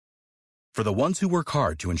For the ones who work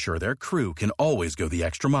hard to ensure their crew can always go the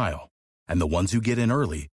extra mile, and the ones who get in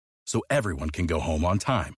early so everyone can go home on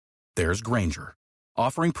time, there's Grainger,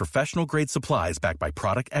 offering professional-grade supplies backed by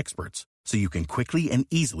product experts so you can quickly and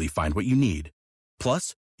easily find what you need.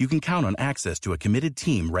 Plus, you can count on access to a committed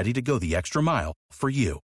team ready to go the extra mile for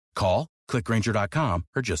you. Call, click Grainger.com,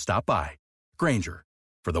 or just stop by. Grainger,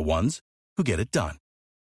 for the ones who get it done.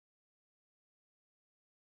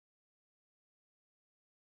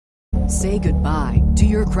 Say goodbye to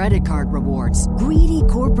your credit card rewards. Greedy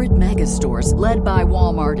corporate mega stores, led by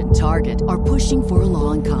Walmart and Target, are pushing for a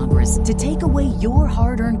law in Congress to take away your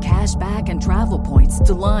hard-earned cash back and travel points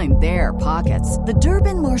to line their pockets. The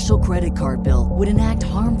Durbin-Marshall credit card bill would enact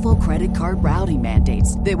harmful credit card routing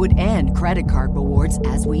mandates that would end credit card rewards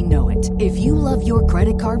as we know it. If you love your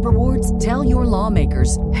credit card rewards, tell your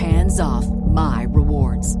lawmakers, hands off my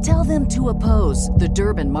rewards. Tell them to oppose the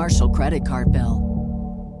Durbin-Marshall credit card bill.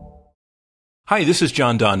 Hi, this is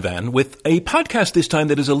John Donvan with a podcast this time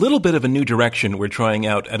that is a little bit of a new direction we're trying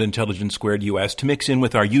out at Intelligence Squared US to mix in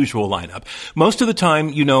with our usual lineup. Most of the time,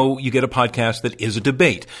 you get a podcast that is a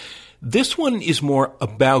debate. This one is more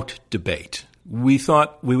about debate. We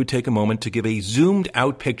thought we would take a moment to give a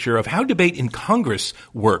zoomed-out picture of how debate in Congress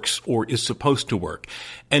works or is supposed to work,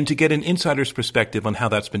 and to get an insider's perspective on how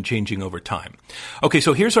that's been changing over time. Okay,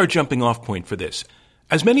 so here's our jumping-off point for this.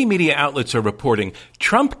 As many media outlets are reporting,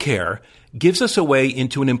 Trump Care gives us a way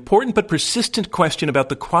into an important but persistent question about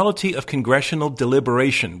the quality of congressional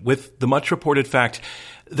deliberation, with the much-reported fact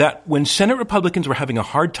that when Senate Republicans were having a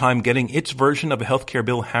hard time getting its version of a health care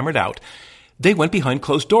bill hammered out, they went behind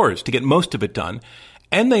closed doors to get most of it done,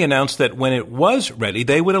 and they announced that when it was ready,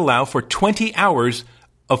 they would allow for 20 hours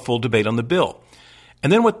of full debate on the bill.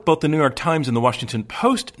 And then what both the New York Times and the Washington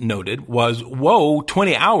Post noted was,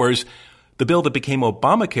 20 hours? The bill that became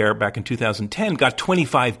Obamacare back in 2010 got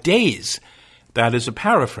 25 days. That is a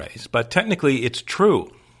paraphrase, but technically it's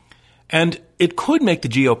true. And it could make the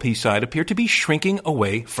GOP side appear to be shrinking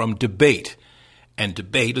away from debate. And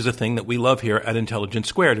debate is a thing that we love here at Intelligence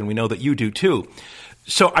Squared, and we know that you do too.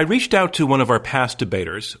 So I reached out to one of our past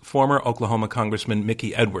debaters, former Oklahoma Congressman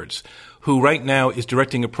Mickey Edwards, who right now is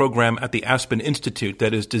directing a program at the Aspen Institute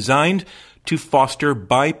that is designed to foster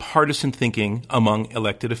bipartisan thinking among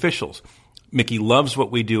elected officials. Mickey loves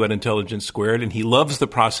what we do at Intelligence Squared, and he loves the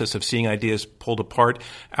process of seeing ideas pulled apart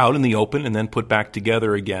out in the open and then put back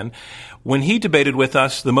together again. When he debated with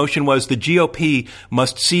us, the motion was the GOP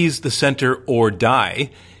must seize the center or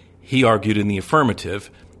die. He argued in the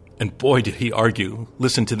affirmative, and boy, did he argue.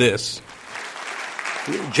 Listen to this.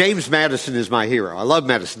 James Madison is my hero. I love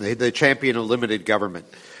Madison, the champion of limited government.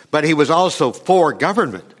 But he was also for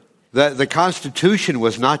government. The Constitution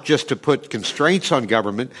was not just to put constraints on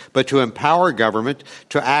government, but to empower government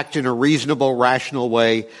to act in a reasonable, rational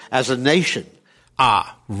way as a nation.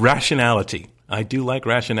 Rationality. I do like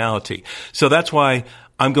rationality. So that's why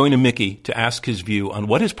I'm going to Mickey to ask his view on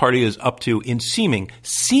what his party is up to in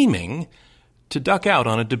seeming to duck out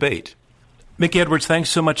on a debate. Mickey Edwards, thanks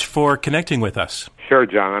so much for connecting with us. Sure,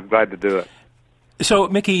 John. I'm glad to do it. So,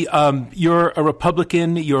 Mickey, you're a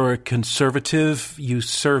Republican, you're a conservative, you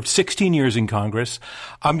served 16 years in Congress.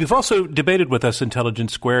 You've also debated with us,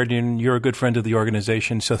 Intelligence Squared, and you're a good friend of the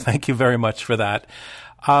organization, so thank you very much for that.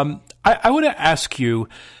 I want to ask you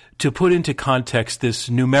to put into context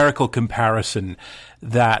this numerical comparison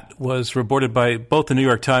that was reported by both the New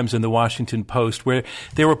York Times and the Washington Post, where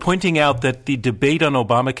they were pointing out that the debate on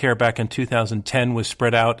Obamacare back in 2010 was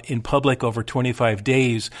spread out in public over 25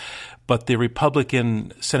 days, but the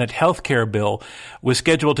Republican Senate health care bill was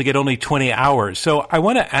scheduled to get only 20 hours. So I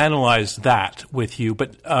want to analyze that with you,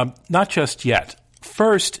 but not just yet.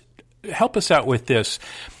 First, help us out with this.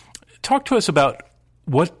 Talk to us about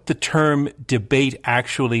what the term debate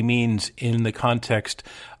actually means in the context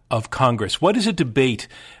of Congress. What is a debate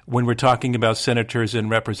when we're talking about senators and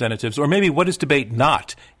representatives? Or maybe what is debate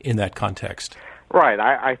not in that context? Right.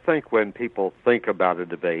 I think when people think about a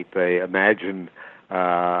debate, they imagine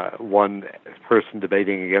one person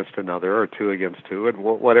debating against another or two against two, and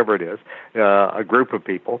whatever it is, a group of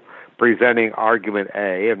people presenting argument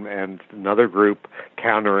A and another group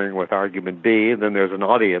countering with argument B, and then there's an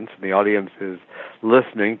audience, and the audience is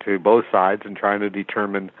listening to both sides and trying to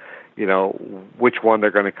determine, which one they're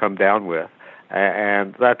going to come down with.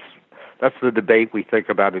 And that's the debate we think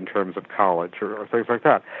about in terms of college or things like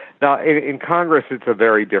that. Now, in Congress, it's a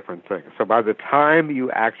very different thing. So by the time you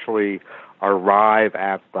actually arrive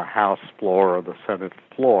at the House floor or the Senate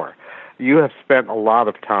floor, you have spent a lot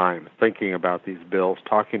of time thinking about these bills,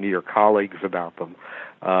 talking to your colleagues about them,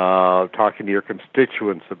 talking to your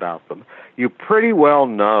constituents about them. You pretty well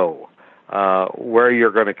know where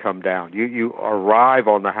you're going to come down. You arrive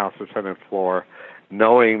on the House or Senate floor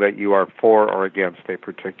knowing that you are for or against a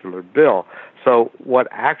particular bill. So what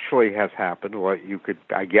actually has happened, what you could,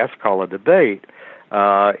 I guess, call a debate,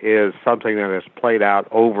 is something that has played out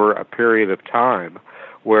over a period of time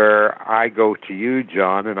where I go to you,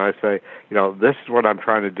 John, and I say, this is what I'm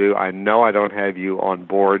trying to do. I know I don't have you on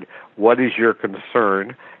board. What is your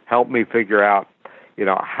concern? Help me figure out,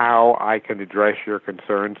 how I can address your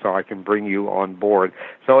concern so I can bring you on board.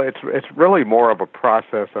 So it's really more of a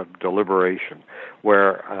process of deliberation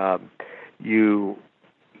where you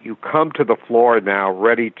come to the floor now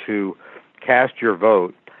ready to cast your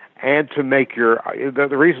vote and to make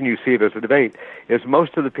the reason you see it as a debate is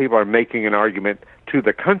most of the people are making an argument to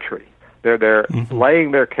the country. They're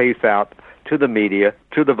laying their case out to the media,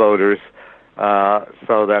 to the voters,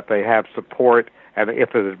 so that they have support. And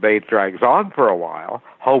if the debate drags on for a while,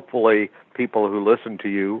 hopefully people who listen to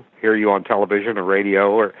you, hear you on television or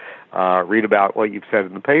radio or read about what you've said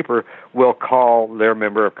in the paper, will call their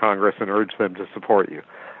member of Congress and urge them to support you.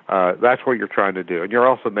 That's what you're trying to do. And you're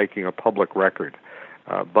also making a public record.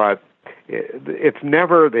 But it's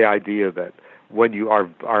never the idea that when you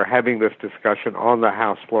are having this discussion on the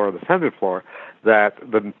House floor or the Senate floor, that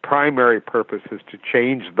the primary purpose is to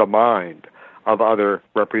change the mind of other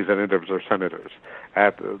representatives or senators.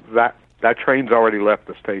 That train's already left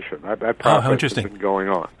the station. That process has been going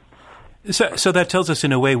on. So that tells us,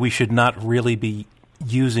 in a way, we should not really be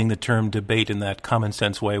using the term debate in that common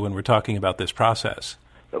sense way when we're talking about this process.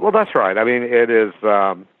 Well, that's right. I mean, it is.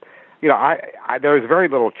 There is very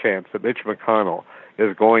little chance that Mitch McConnell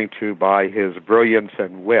is going to, by his brilliance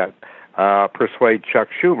and wit, persuade Chuck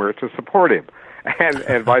Schumer to support him,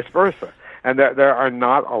 and vice versa. And there are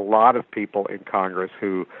not a lot of people in Congress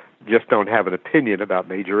who just don't have an opinion about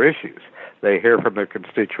major issues. They hear from their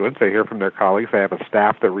constituents, they hear from their colleagues, they have a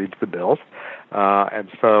staff that reads the bills, and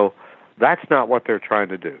so that's not what they're trying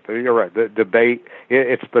to do. You're right. The debate,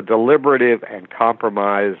 it's the deliberative and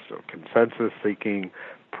compromise, consensus-seeking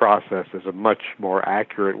process is a much more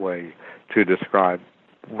accurate way to describe,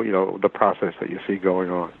 the process that you see going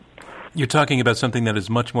on. You're talking about something that is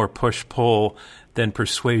much more push-pull than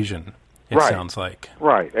persuasion. It sounds like.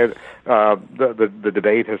 Right. And the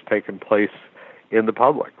debate has taken place in the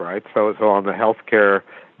public, right? So on the health care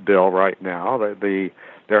bill right now,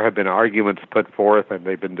 there have been arguments put forth, and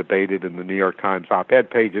they've been debated in the New York Times op-ed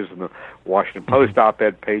pages and the Washington Post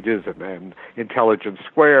op-ed pages and Intelligence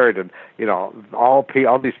Squared, and all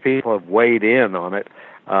these people have weighed in on it,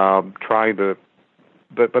 trying to.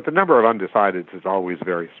 But the number of undecideds is always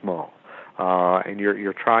very small, and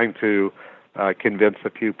you're trying to convince a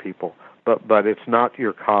few people. But it's not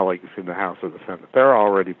your colleagues in the House or the Senate. They're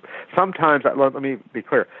already, sometimes, let me be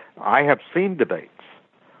clear, I have seen debates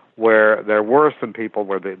where there were some people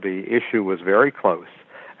where the issue was very close,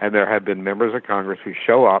 and there have been members of Congress who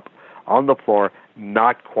show up on the floor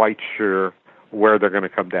not quite sure where they're going to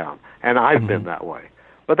come down. And I've been that way.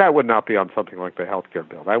 But that would not be on something like the health care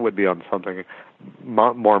bill. That would be on something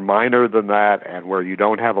more minor than that, and where you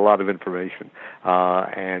don't have a lot of information,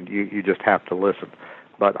 and you just have to listen.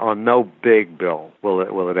 But on no big bill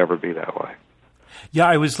will it ever be that way. Yeah,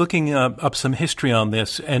 I was looking up some history on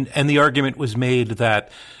this, and the argument was made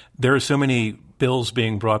that there are so many bills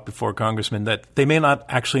being brought before congressmen that they may not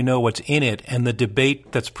actually know what's in it, and the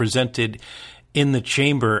debate that's presented in the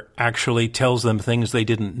chamber actually tells them things they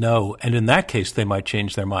didn't know, and in that case they might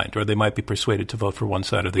change their mind, or they might be persuaded to vote for one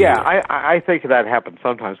side or the other. Yeah, I think that happens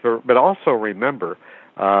sometimes, but also remember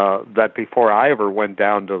that before I ever went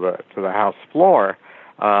down to the House floor,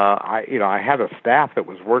 I had a staff that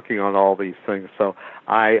was working on all these things, so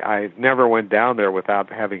I never went down there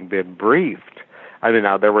without having been briefed. I mean,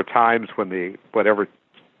 now there were times when whatever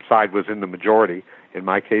side was in the majority, in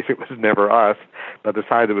my case it was never us, but the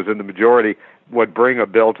side that was in the majority would bring a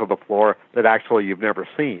bill to the floor that actually you've never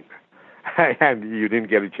seen, and you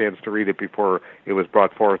didn't get a chance to read it before it was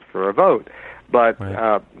brought forth for a vote. But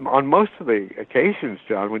right. On most of the occasions,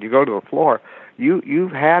 John, when you go to the floor,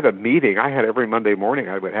 you've had a meeting. I had every Monday morning,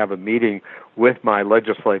 I would have a meeting with my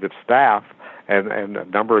legislative staff and a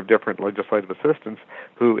number of different legislative assistants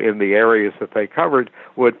who, in the areas that they covered,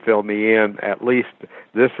 would fill me in. At least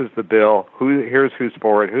this is the bill. Here's who's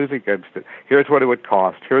for it. Who's against it. Here's what it would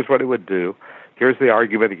cost. Here's what it would do. Here's the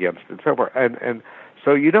argument against it, and so forth. And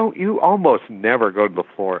so you almost never go to the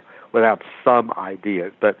floor without some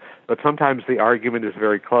idea. But sometimes the argument is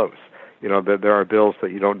very close. That there are bills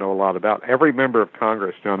that you don't know a lot about. Every member of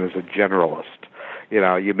Congress, John, is a generalist.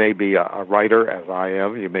 You may be a writer, as I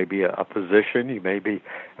am. You may be a physician. You may be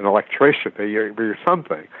an electrician. You're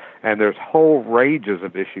something. And there's whole ranges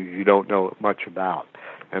of issues you don't know much about.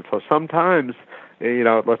 And so sometimes,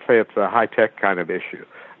 let's say it's a high-tech kind of issue,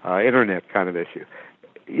 internet kind of issue,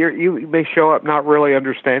 you may show up not really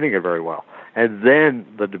understanding it very well, and then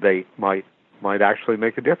the debate might actually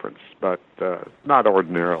make a difference, but not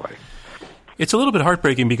ordinarily. It's a little bit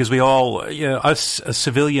heartbreaking because we all, us as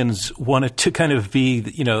civilians, wanted to kind of be,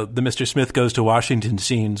 the Mr. Smith Goes to Washington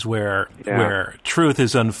scenes where truth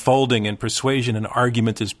is unfolding and persuasion and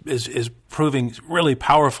argument is proving really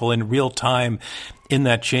powerful in real time in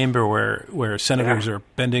that chamber where senators are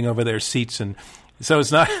bending over their seats. And so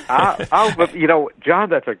it's not. But John,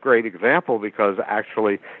 that's a great example because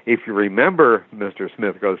actually, if you remember Mr.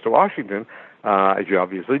 Smith Goes to Washington, as you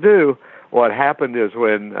obviously do, what happened is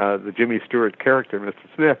when the Jimmy Stewart character,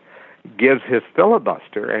 Mr. Smith, gives his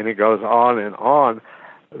filibuster and it goes on and on,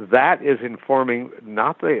 that is informing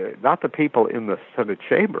not the people in the Senate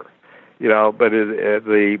chamber, but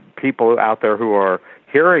the people out there who are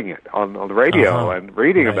hearing it on the radio and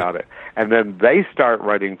reading about it. And then they start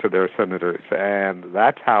writing to their senators, and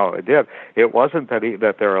that's how it did. It wasn't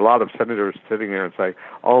that there are a lot of senators sitting there and saying,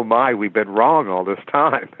 oh my, we've been wrong all this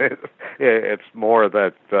time. It's more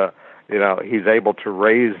that he's able to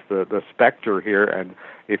raise the specter here, and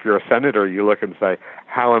if you're a senator, you look and say,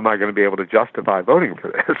 how am I going to be able to justify voting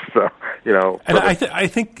for this? So, And I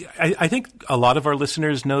think a lot of our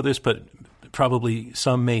listeners know this, but probably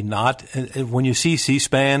some may not. When you see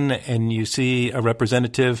C-SPAN and you see a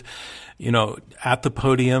representative, at the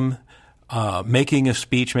podium, making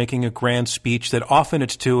a grand speech, that often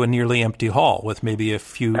it's to a nearly empty hall with maybe a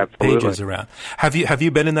few pages around. Have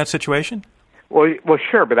you been in that situation? Well,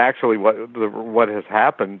 sure, but actually, what has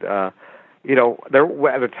happened, there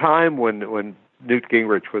at a time when Newt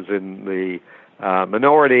Gingrich was in the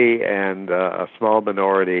minority and a small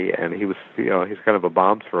minority, and he was, he's kind of a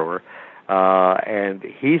bomb thrower, and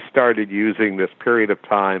he started using this period of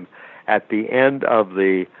time at the end of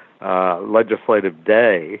the legislative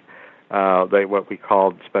day, what we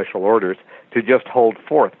called special orders, to just hold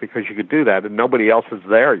forth, because you could do that and nobody else is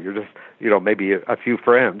there. You're just, maybe a few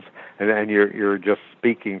friends, and you're just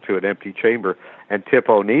speaking to an empty chamber. And Tip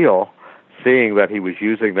O'Neill, seeing that he was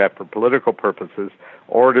using that for political purposes,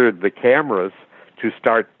 ordered the cameras to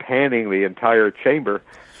start panning the entire chamber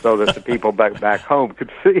so that the people back home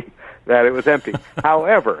could see that it was empty.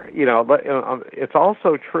 However, it's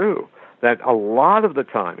also true that a lot of the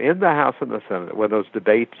time in the House and the Senate, when those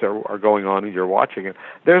debates are going on and you're watching it,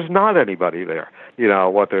 there's not anybody there.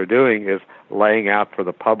 What they're doing is laying out for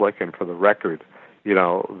the public and for the record,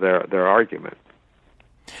 their argument.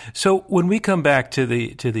 So when we come back to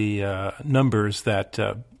the numbers that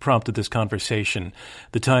prompted this conversation,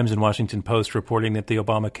 the Times and Washington Post reporting that the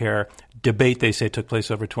Obamacare debate, they say, took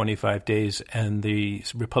place over 25 days, and the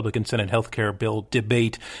Republican Senate health care bill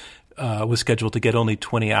debate was scheduled to get only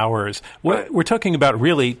 20 hours. We're talking about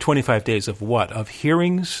really 25 days of what? Of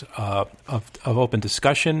hearings, of open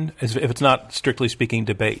discussion, if it's not strictly speaking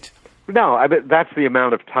debate? No, I mean, that's the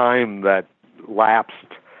amount of time that lapsed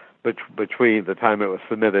between the time it was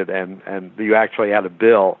submitted and you actually had a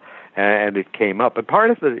bill and it came up. And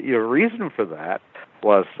part of the reason for that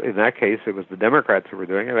was, in that case, it was the Democrats who were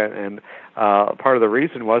doing it, and part of the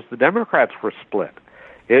reason was the Democrats were split.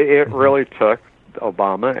 It really took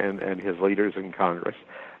Obama and his leaders in Congress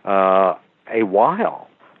a while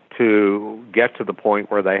to get to the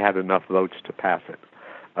point where they had enough votes to pass it,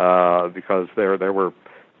 because there were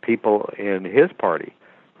people in his party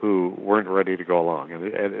who weren't ready to go along,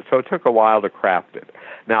 and so it took a while to craft it.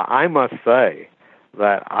 Now, I must say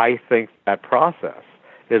that I think that process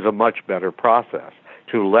is a much better process,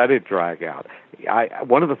 to let it drag out.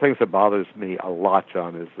 One of the things that bothers me a lot,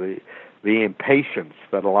 John, is the impatience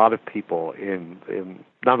that a lot of people in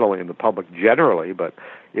not only in the public generally, but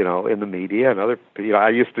in the media and other. I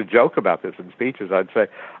used to joke about this in speeches. I'd say,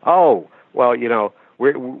 "Oh, well,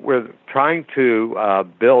 we're trying to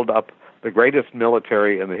build up the greatest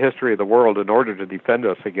military in the history of the world in order to defend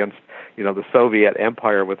us against, the Soviet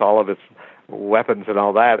Empire with all of its weapons and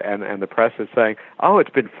all that," and the press is saying, "Oh,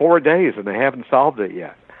 it's been 4 days and they haven't solved it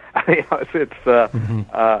yet."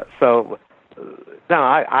 So. No,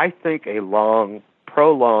 I think a long,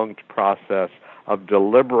 prolonged process of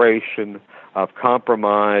deliberation, of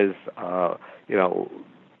compromise,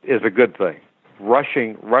 is a good thing.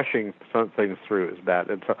 Rushing some things through is bad,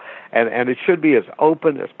 and it should be as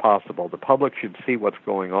open as possible. The public should see what's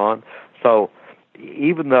going on. So,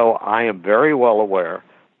 even though I am very well aware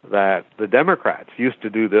that the Democrats used to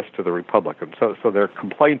do this to the Republicans, so their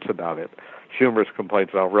complaints about it, Schumer's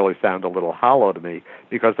complaints, all really sound a little hollow to me,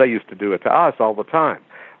 because they used to do it to us all the time.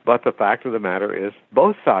 But the fact of the matter is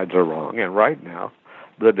both sides are wrong, and right now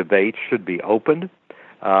the debate should be open.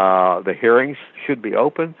 The hearings should be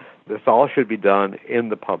open. This all should be done in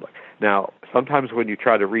the public. Now, sometimes when you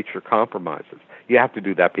try to reach your compromises, you have to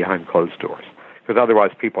do that behind closed doors, because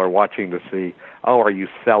otherwise people are watching to see, oh, are you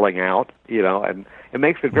selling out? And it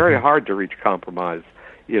makes it very hard to reach compromise,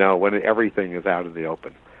 when everything is out in the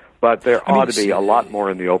open. But there ought to be a lot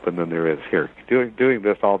more in the open than there is here. Doing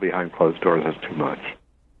this all behind closed doors is too much.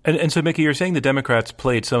 And so, Mickey, you're saying the Democrats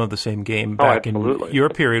played some of the same game back in your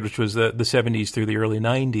period, which was the 70s through the early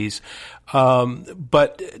 90s.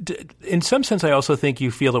 But in some sense, I also think you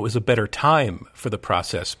feel it was a better time for the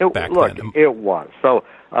process back then. It was. So,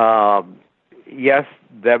 yes,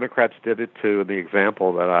 Democrats did it too. The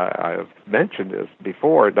example that I have mentioned is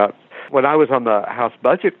before. When I was on the House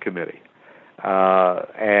Budget Committee,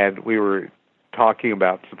 and we were talking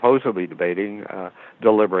about supposedly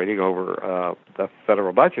deliberating over the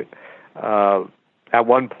federal budget. At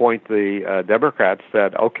one point, the Democrats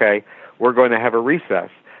said, okay, we're going to have a recess.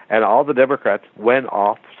 And all the Democrats went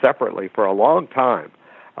off separately for a long time.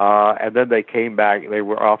 And then they came back. They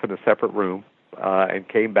were off in a separate room and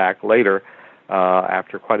came back later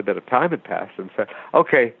after quite a bit of time had passed and said,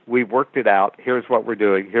 okay, we've worked it out. Here's what we're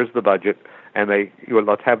doing. Here's the budget. And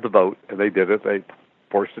let's have the vote. And they did it. They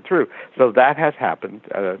forced it through. So that has happened.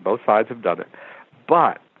 Both sides have done it.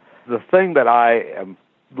 But the thing that I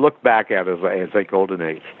look back at as a golden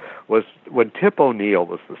age was when Tip O'Neill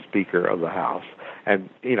was the Speaker of the House. And,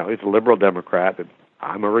 he's a liberal Democrat, and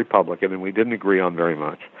I'm a Republican, and we didn't agree on very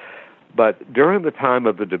much. But during the time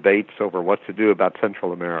of the debates over what to do about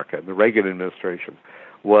Central America, the Reagan administration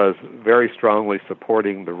was very strongly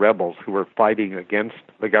supporting the rebels who were fighting against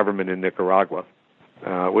the government in Nicaragua,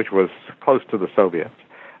 which was close to the Soviets.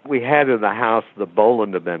 We had in the House the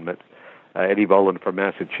Boland Amendment, Eddie Boland from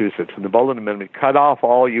Massachusetts, and the Boland Amendment cut off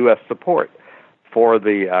all U.S. support for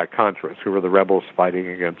the Contras, who were the rebels fighting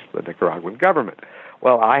against the Nicaraguan government.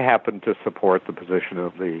 Well, I happened to support the position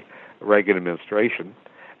of the Reagan administration,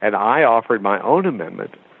 and I offered my own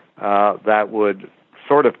amendment that would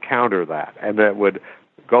sort of counter that, and that would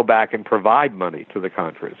go back and provide money to the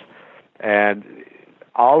Contras. And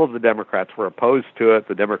all of the Democrats were opposed to it.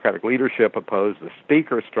 The Democratic leadership opposed. The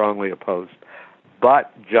Speaker strongly opposed.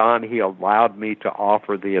 But, John, he allowed me to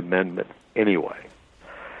offer the amendment anyway.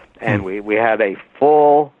 And we had a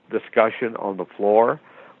full discussion on the floor,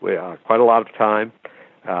 quite a lot of time.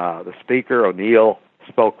 The Speaker, O'Neill,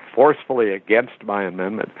 spoke forcefully against my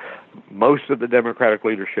amendment. Most of the Democratic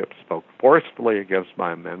leadership spoke forcefully against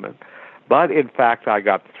my amendment. But, in fact, I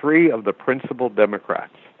got 3 of the principal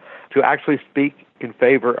Democrats to actually speak in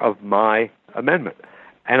favor of my amendment.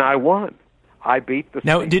 And I won. I beat the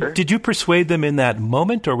Speaker. Now, did you persuade them in that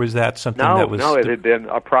moment, or was that something that was... No, it had been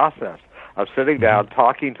a process of sitting down,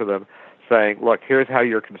 talking to them, saying, look, here's how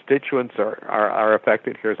your constituents are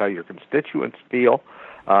affected. Here's how your constituents feel.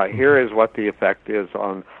 Here is what the effect is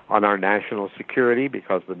on our national security,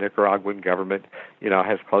 because the Nicaraguan government,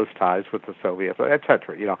 has close ties with the Soviets, et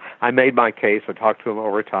cetera. I made my case. I talked to them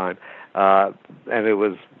over time. And it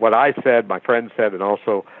was what I said, my friends said, and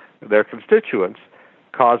also their constituents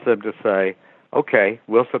caused them to say, okay,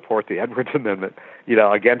 we'll support the Edwards Amendment,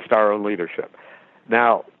 against our own leadership.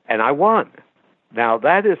 Now, and I won. Now,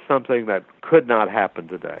 that is something that could not happen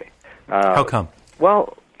today. How come?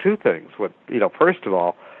 Well, 2 things. First of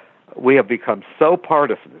all, we have become so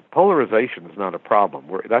partisan. Polarization is not a problem.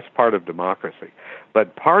 That's part of democracy.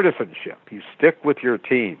 But partisanship, you stick with your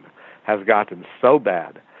team, has gotten so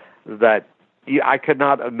bad that I could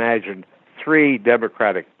not imagine 3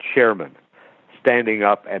 Democratic chairmen standing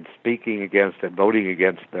up and speaking against and voting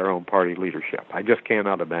against their own party leadership. I just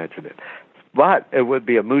cannot imagine it. But it would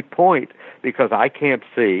be a moot point, because I can't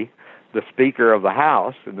see the Speaker of the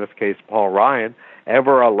House, in this case Paul Ryan,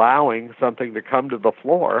 ever allowing something to come to the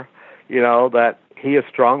floor, that he is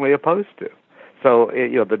strongly opposed to. So,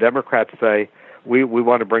 the Democrats say, we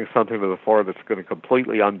want to bring something to the floor that's going to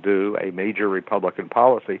completely undo a major Republican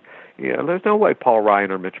policy. There's no way Paul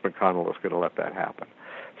Ryan or Mitch McConnell is going to let that happen.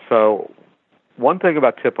 So, one thing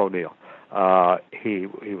about Tip O'Neill, he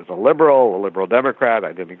was a liberal Democrat.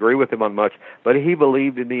 I didn't agree with him on much, but he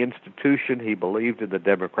believed in the institution. He believed in the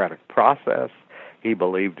democratic process. He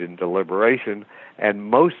believed in deliberation, and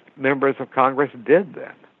most members of Congress did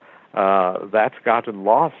then. That's gotten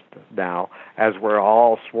lost now, as we're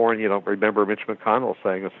all sworn. Remember Mitch McConnell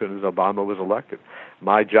saying as soon as Obama was elected,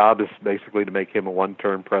 my job is basically to make him a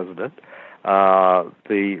one-term president.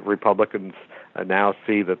 The Republicans now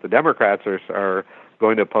see that the Democrats are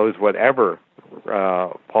going to oppose whatever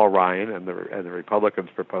Paul Ryan and the Republicans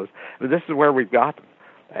propose. This is where we've gotten,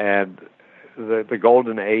 and the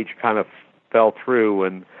golden age kind of fell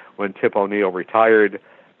through when Tip O'Neill retired.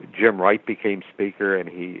 Jim Wright became Speaker, and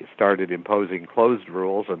he started imposing closed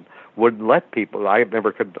rules and wouldn't let people. I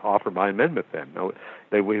never could offer my amendment then. No,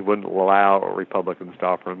 we wouldn't allow Republicans to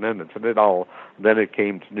offer amendments, and then it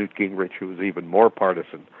came to Newt Gingrich, who was even more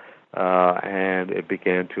partisan, and it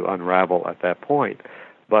began to unravel at that point.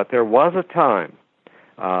 But there was a time,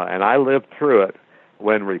 and I lived through it,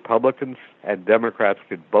 when Republicans and Democrats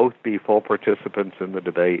could both be full participants in the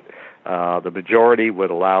debate. The majority would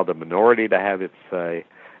allow the minority to have its say,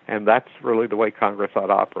 and that's really the way Congress ought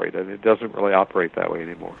to operate, and it doesn't really operate that way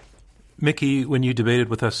anymore. Mickey, when you debated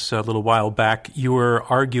with us a little while back, you were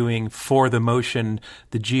arguing for the motion,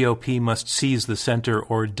 the GOP must seize the center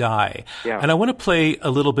or die. Yeah. And I want to play a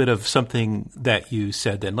little bit of something that you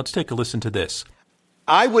said then. Let's take a listen to this.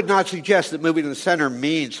 I would not suggest that moving to the center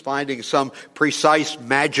means finding some precise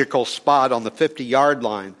magical spot on the 50-yard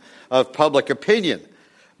line of public opinion,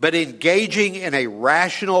 but engaging in a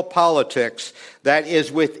rational politics that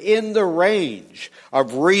is within the range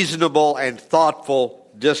of reasonable and thoughtful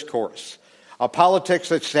discourse. A politics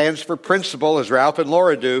that stands for principle, as Ralph and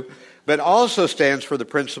Laura do, but also stands for the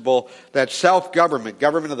principle that self-government,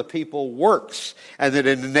 government of the people, works, and that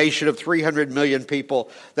in a nation of 300 million people,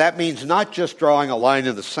 that means not just drawing a line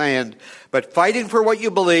in the sand, but fighting for what you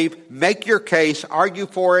believe, make your case, argue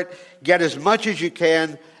for it, get as much as you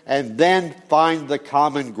can, and then find the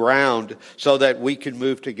common ground so that we can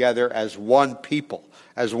move together as one people,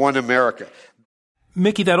 as one America.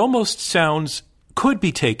 Mickey, that almost could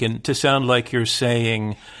be taken to sound like you're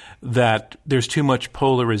saying that there's too much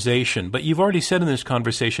polarization. But you've already said in this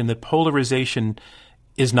conversation that polarization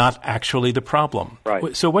is not actually the problem.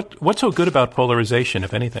 Right. So what's so good about polarization,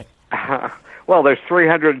 if anything? Well, there's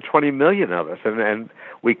 320 million of us, and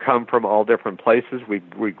we come from all different places.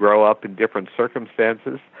 We grow up in different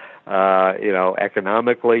circumstances,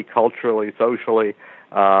 economically, culturally, socially.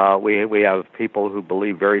 We have people who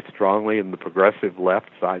believe very strongly in the progressive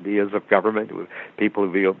left's ideas of government, people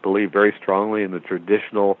who believe very strongly in the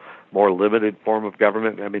traditional, more limited form of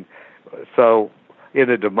government. I mean, so in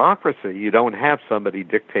a democracy, you don't have somebody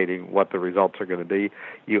dictating what the results are going to be.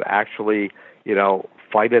 You actually,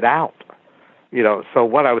 fight it out. So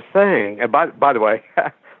what I was saying, and by the way,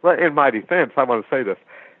 in my defense, I want to say this.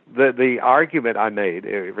 The argument I made,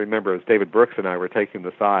 remember, as David Brooks and I were taking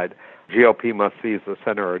the side, GOP must seize the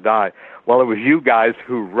center or die. Well, it was you guys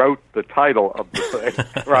who wrote the title of the thing,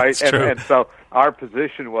 right? That's true. And so our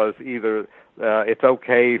position was either it's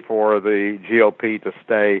okay for the GOP to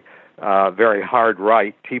stay very hard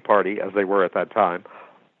right, Tea Party, as they were at that time,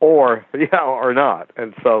 or not.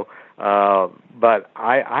 And so, but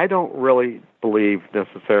I don't really believe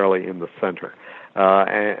necessarily in the center.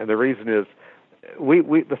 And the reason is,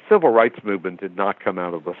 the civil rights movement did not come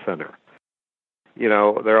out of the center.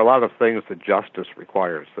 There are a lot of things that justice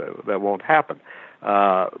requires that won't happen.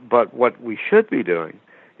 But what we should be doing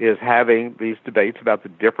is having these debates about the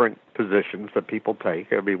different positions that people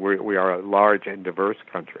take. I mean, we are a large and diverse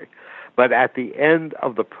country. But at the end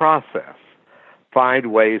of the process,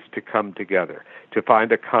 find ways to come together, to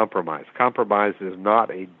find a compromise. Compromise is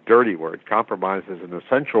not a dirty word. Compromise is an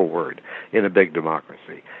essential word in a big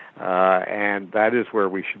democracy. And that is where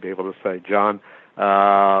we should be able to say, John,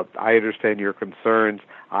 I understand your concerns.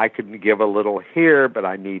 I can give a little here, but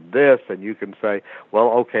I need this. And you can say, well,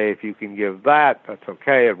 okay, if you can give that, that's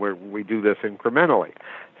okay. And we do this incrementally.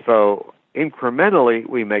 So incrementally,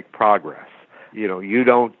 we make progress. You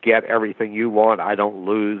don't get everything you want. I don't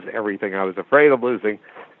lose everything I was afraid of losing.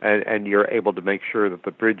 And you're able to make sure that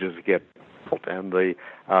the bridges get built and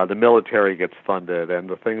the military gets funded and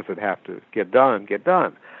the things that have to get done.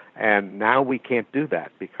 And now we can't do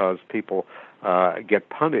that because people get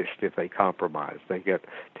punished if they compromise. They get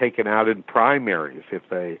taken out in primaries if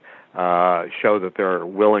they show that they're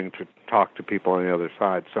willing to talk to people on the other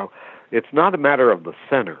side. So it's not a matter of the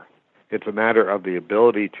center. It's a matter of the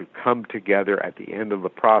ability to come together at the end of the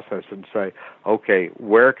process and say, okay,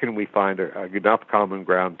 where can we find enough common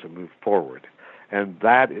ground to move forward? And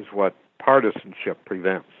that is what partisanship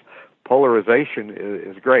prevents. Polarization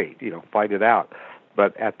is great, fight it out.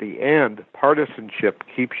 But at the end, partisanship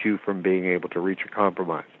keeps you from being able to reach a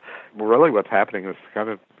compromise. Really what's happening is kind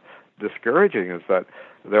of discouraging is that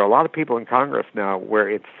there are a lot of people in Congress now where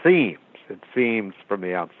it seems from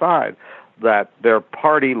the outside that their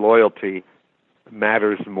party loyalty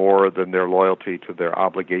matters more than their loyalty to their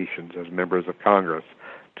obligations as members of Congress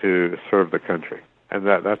to serve the country. And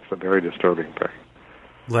that's a very disturbing thing.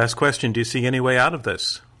 Last question. Do you see any way out of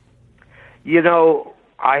this?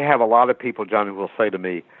 I have a lot of people, John, who will say to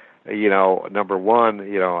me, number one,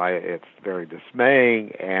 it's very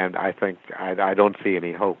dismaying, and I think I don't see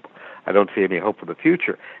any hope. I don't see any hope for the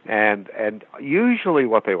future. And usually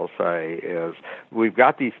what they will say is, we've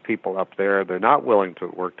got these people up there, they're not willing to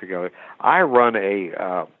work together. I run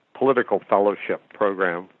a political fellowship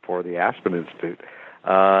program for the Aspen Institute,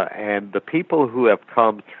 and the people who have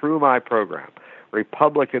come through my program,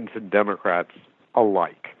 Republicans and Democrats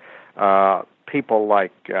alike, people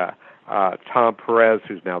like Tom Perez,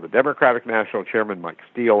 who's now the Democratic National Chairman, Mike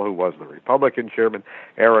Steele, who was the Republican Chairman,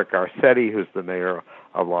 Eric Garcetti, who's the mayor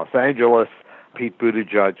of Los Angeles, Pete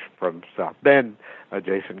Buttigieg from South Bend,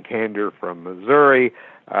 Jason Kander from Missouri,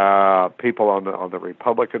 people on the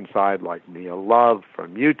Republican side like Mia Love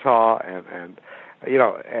from Utah, and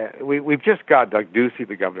we've just got Doug Ducey,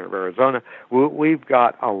 the governor of Arizona. We've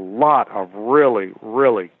got a lot of really,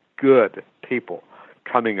 really good people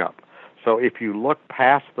coming up. So if you look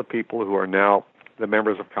past the people who are now the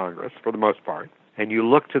members of Congress, for the most part, and you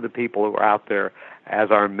look to the people who are out there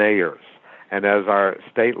as our mayors and as our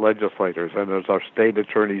state legislators and as our state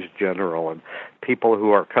attorneys general and people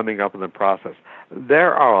who are coming up in the process,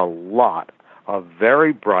 there are a lot of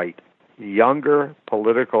very bright, younger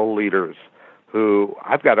political leaders who,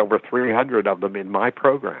 I've got over 300 of them in my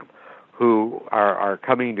program, who are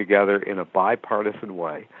coming together in a bipartisan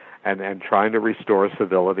way and trying to restore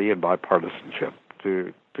civility and bipartisanship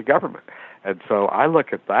to government. And so I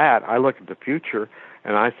look at that, I look at the future,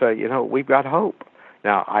 and I say, we've got hope.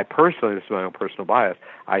 Now, I personally, this is my own personal bias,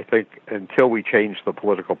 I think until we change the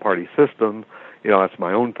political party system, that's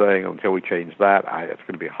my own thing, until we change that, it's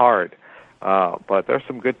going to be hard. But there's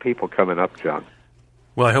some good people coming up, John.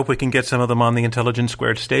 Well, I hope we can get some of them on the Intelligence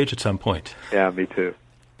Squared stage at some point. Yeah, me too.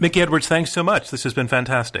 Mickey Edwards, thanks so much. This has been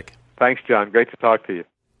fantastic. Thanks, John. Great to talk to you.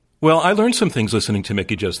 Well, I learned some things listening to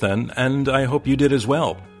Mickey just then, and I hope you did as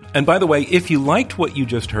well. And by the way, if you liked what you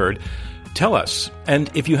just heard, tell us.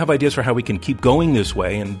 And if you have ideas for how we can keep going this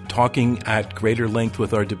way and talking at greater length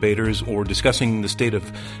with our debaters or discussing the state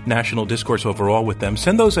of national discourse overall with them,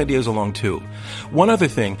 send those ideas along too. One other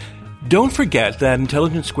thing, don't forget that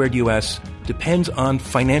Intelligence Squared US depends on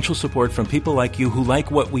financial support from people like you who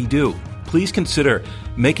like what we do. Please consider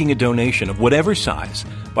making a donation of whatever size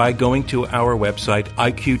by going to our website,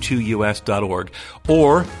 iq2us.org,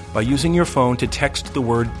 or by using your phone to text the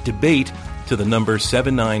word debate to the number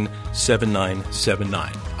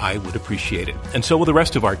 797979. I would appreciate it. And so will the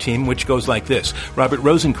rest of our team, which goes like this. Robert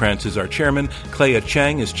Rosencrantz is our chairman. Clea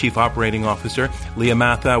Chang is chief operating officer. Leah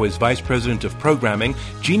Mathau is vice president of programming.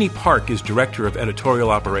 Jeannie Park is director of editorial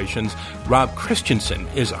operations. Rob Christensen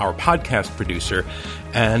is our podcast producer.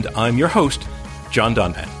 And I'm your host, John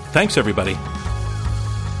Donvan. Thanks, everybody.